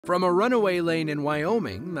From a runaway lane in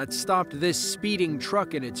Wyoming that stopped this speeding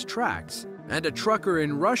truck in its tracks, and a trucker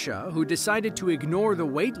in Russia who decided to ignore the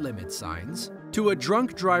weight limit signs, to a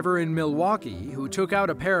drunk driver in Milwaukee who took out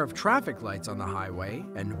a pair of traffic lights on the highway,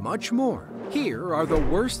 and much more. Here are the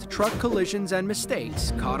worst truck collisions and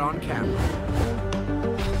mistakes caught on camera.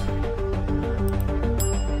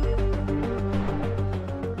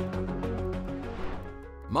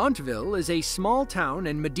 Montville is a small town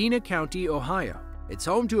in Medina County, Ohio. It's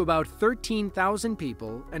home to about 13,000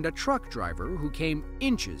 people and a truck driver who came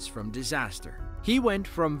inches from disaster. He went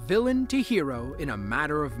from villain to hero in a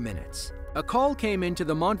matter of minutes. A call came into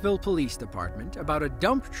the Montville Police Department about a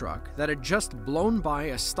dump truck that had just blown by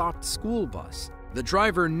a stopped school bus. The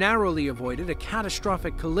driver narrowly avoided a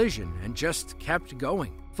catastrophic collision and just kept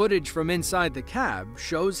going. Footage from inside the cab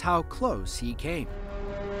shows how close he came.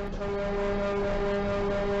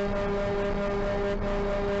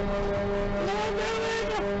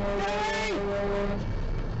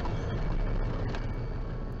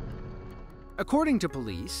 According to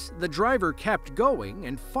police, the driver kept going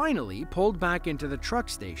and finally pulled back into the truck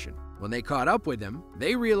station. When they caught up with him,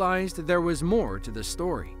 they realized there was more to the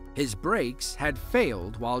story. His brakes had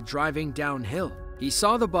failed while driving downhill. He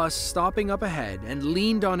saw the bus stopping up ahead and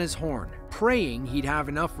leaned on his horn, praying he'd have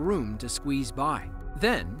enough room to squeeze by.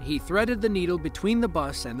 Then, he threaded the needle between the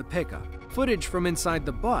bus and the pickup. Footage from inside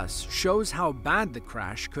the bus shows how bad the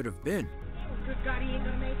crash could have been. Oh, good God, he ain't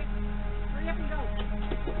gonna make it. Hurry up and go.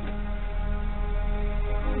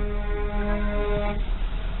 Gosh,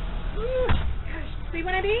 see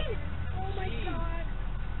what I mean? Oh my God.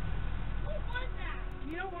 What was that?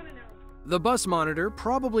 You don't want to know. The bus monitor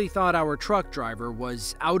probably thought our truck driver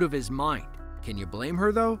was out of his mind. Can you blame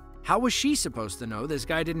her though? How was she supposed to know this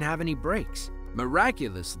guy didn't have any brakes?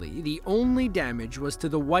 Miraculously, the only damage was to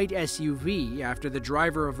the white SUV after the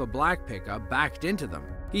driver of the black pickup backed into them.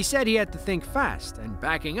 He said he had to think fast, and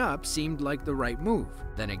backing up seemed like the right move.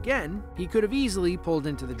 Then again, he could have easily pulled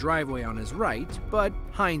into the driveway on his right, but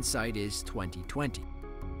hindsight is 20/20.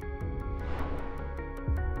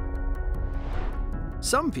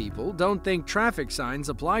 Some people don't think traffic signs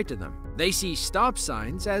apply to them. They see stop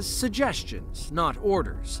signs as suggestions, not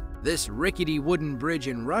orders. This rickety wooden bridge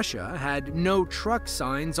in Russia had no truck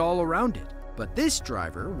signs all around it. But this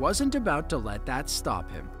driver wasn't about to let that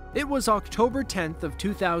stop him. It was October 10th of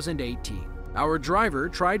 2018. Our driver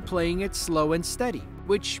tried playing it slow and steady,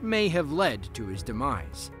 which may have led to his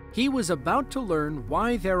demise. He was about to learn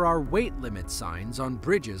why there are weight limit signs on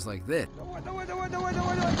bridges like this.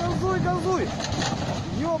 Газуй!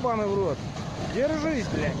 Ёбаный в рот! Держись,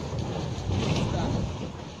 блядь!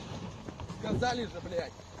 Сказали же,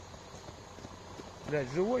 блядь! Блядь,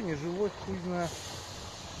 живой, не живой, хуй знает.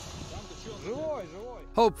 Живой, живой!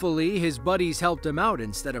 Hopefully, his buddies helped him out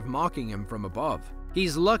instead of mocking him from above.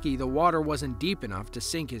 He's lucky the water wasn't deep enough to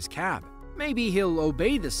sink his cab. Maybe he'll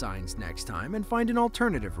obey the signs next time and find an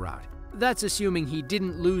alternative route. That's assuming he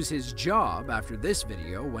didn't lose his job after this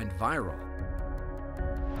video went viral.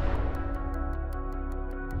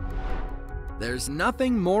 There's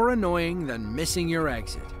nothing more annoying than missing your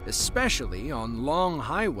exit, especially on long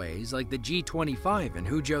highways like the G25 in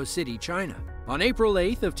Huzhou City, China. On April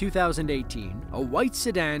 8th of 2018, a white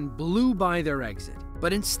sedan blew by their exit,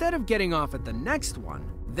 but instead of getting off at the next one,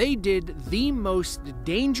 they did the most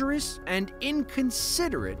dangerous and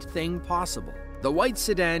inconsiderate thing possible. The white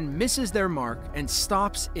sedan misses their mark and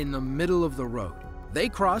stops in the middle of the road. They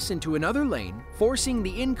cross into another lane, forcing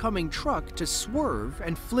the incoming truck to swerve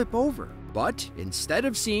and flip over. But instead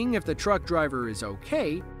of seeing if the truck driver is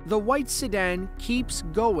okay, the white sedan keeps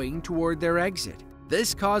going toward their exit.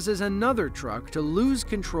 This causes another truck to lose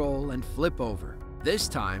control and flip over. This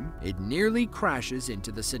time, it nearly crashes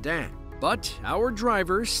into the sedan. But our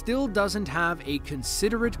driver still doesn't have a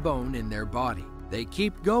considerate bone in their body. They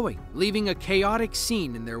keep going, leaving a chaotic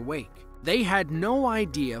scene in their wake. They had no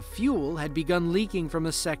idea fuel had begun leaking from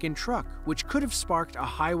the second truck, which could have sparked a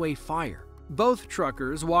highway fire. Both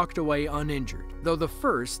truckers walked away uninjured, though the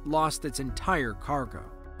first lost its entire cargo.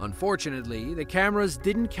 Unfortunately, the cameras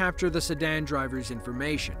didn't capture the sedan driver's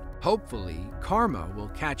information. Hopefully, karma will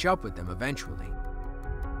catch up with them eventually.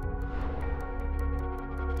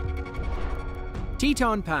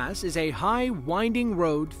 Teton Pass is a high, winding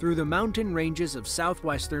road through the mountain ranges of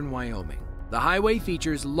southwestern Wyoming. The highway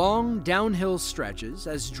features long, downhill stretches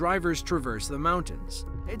as drivers traverse the mountains.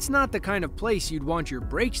 It's not the kind of place you'd want your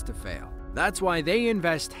brakes to fail. That's why they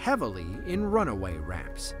invest heavily in runaway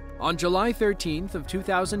ramps. On July 13th of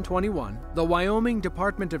 2021, the Wyoming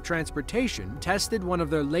Department of Transportation tested one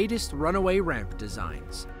of their latest runaway ramp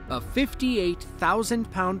designs. A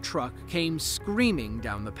 58,000-pound truck came screaming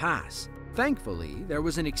down the pass. Thankfully, there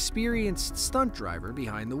was an experienced stunt driver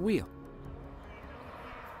behind the wheel.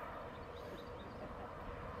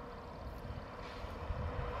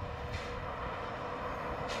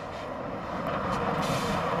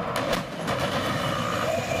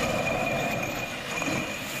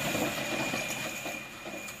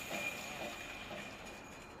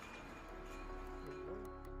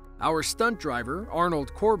 Our stunt driver,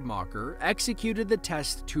 Arnold Korbmacher, executed the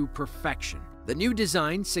test to perfection. The new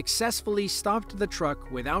design successfully stopped the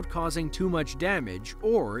truck without causing too much damage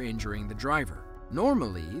or injuring the driver.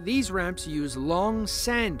 Normally, these ramps use long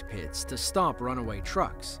sand pits to stop runaway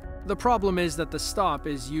trucks. The problem is that the stop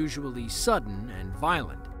is usually sudden and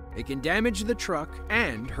violent. It can damage the truck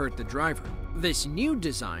and hurt the driver. This new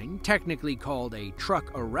design, technically called a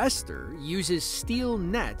truck arrestor, uses steel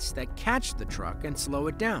nets that catch the truck and slow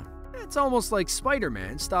it down. It's almost like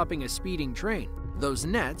Spider-Man stopping a speeding train. Those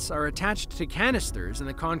nets are attached to canisters in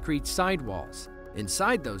the concrete sidewalls.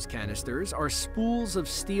 Inside those canisters are spools of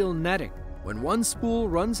steel netting. When one spool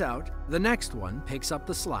runs out, the next one picks up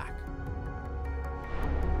the slack.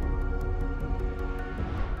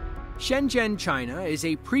 Shenzhen, China is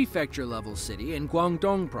a prefecture-level city in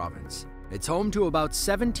Guangdong province. It's home to about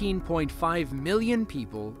 17.5 million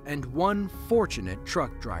people and one fortunate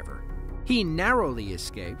truck driver. He narrowly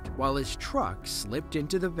escaped while his truck slipped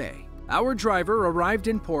into the bay. Our driver arrived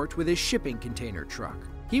in port with his shipping container truck.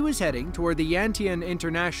 He was heading toward the Yantian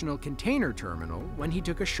International Container Terminal when he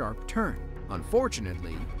took a sharp turn.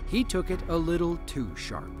 Unfortunately, he took it a little too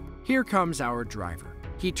sharp. Here comes our driver.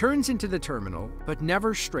 He turns into the terminal, but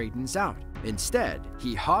never straightens out. Instead,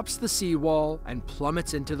 he hops the seawall and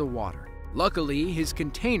plummets into the water. Luckily, his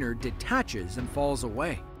container detaches and falls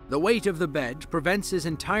away. The weight of the bed prevents his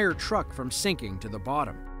entire truck from sinking to the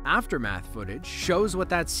bottom. Aftermath footage shows what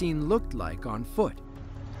that scene looked like on foot.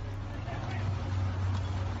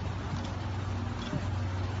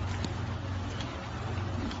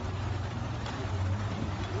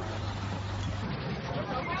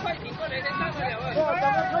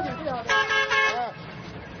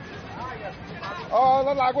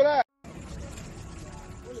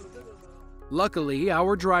 Luckily,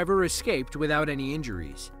 our driver escaped without any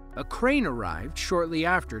injuries. A crane arrived shortly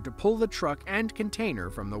after to pull the truck and container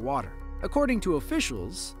from the water. According to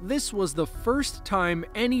officials, this was the first time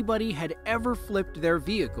anybody had ever flipped their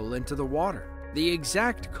vehicle into the water. The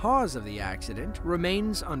exact cause of the accident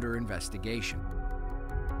remains under investigation.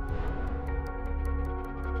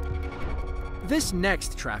 This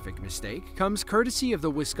next traffic mistake comes courtesy of the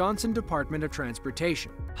Wisconsin Department of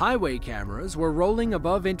Transportation. Highway cameras were rolling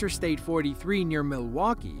above Interstate 43 near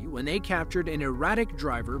Milwaukee when they captured an erratic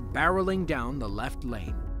driver barreling down the left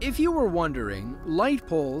lane. If you were wondering, light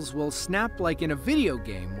poles will snap like in a video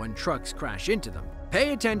game when trucks crash into them.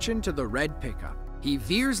 Pay attention to the red pickup. He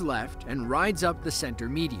veers left and rides up the center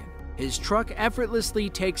median. His truck effortlessly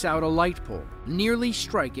takes out a light pole, nearly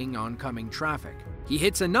striking oncoming traffic. He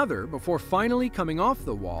hits another before finally coming off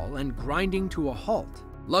the wall and grinding to a halt.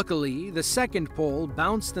 Luckily, the second pole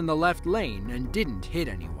bounced in the left lane and didn't hit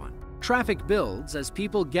anyone. Traffic builds as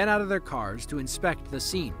people get out of their cars to inspect the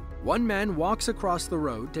scene. One man walks across the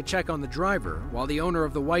road to check on the driver, while the owner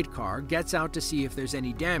of the white car gets out to see if there's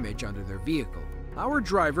any damage under their vehicle. Our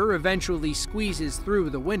driver eventually squeezes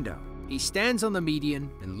through the window. He stands on the median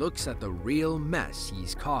and looks at the real mess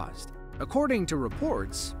he's caused. According to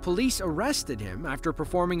reports, police arrested him after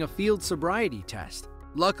performing a field sobriety test.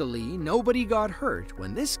 Luckily, nobody got hurt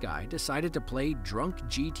when this guy decided to play drunk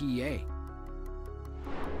GTA.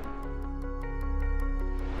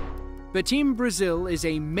 Betim, Brazil is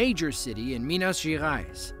a major city in Minas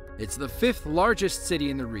Gerais. It's the 5th largest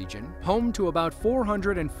city in the region, home to about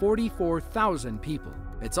 444,000 people.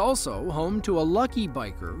 It's also home to a lucky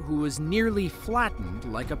biker who was nearly flattened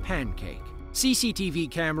like a pancake.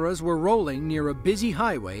 CCTV cameras were rolling near a busy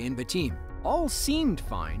highway in Betim. All seemed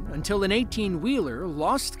fine until an 18-wheeler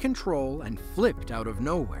lost control and flipped out of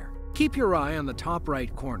nowhere. Keep your eye on the top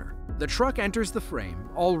right corner. The truck enters the frame,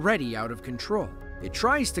 already out of control. It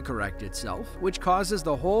tries to correct itself, which causes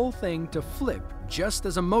the whole thing to flip just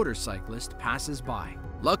as a motorcyclist passes by.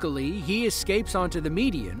 Luckily, he escapes onto the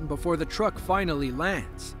median before the truck finally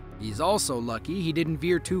lands. He's also lucky he didn't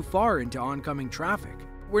veer too far into oncoming traffic.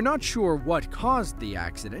 We're not sure what caused the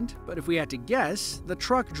accident, but if we had to guess, the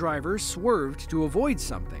truck driver swerved to avoid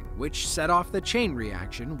something, which set off the chain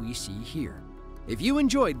reaction we see here. If you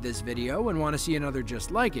enjoyed this video and want to see another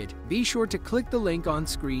just like it, be sure to click the link on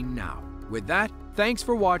screen now. With that, thanks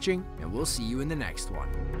for watching, and we'll see you in the next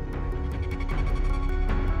one.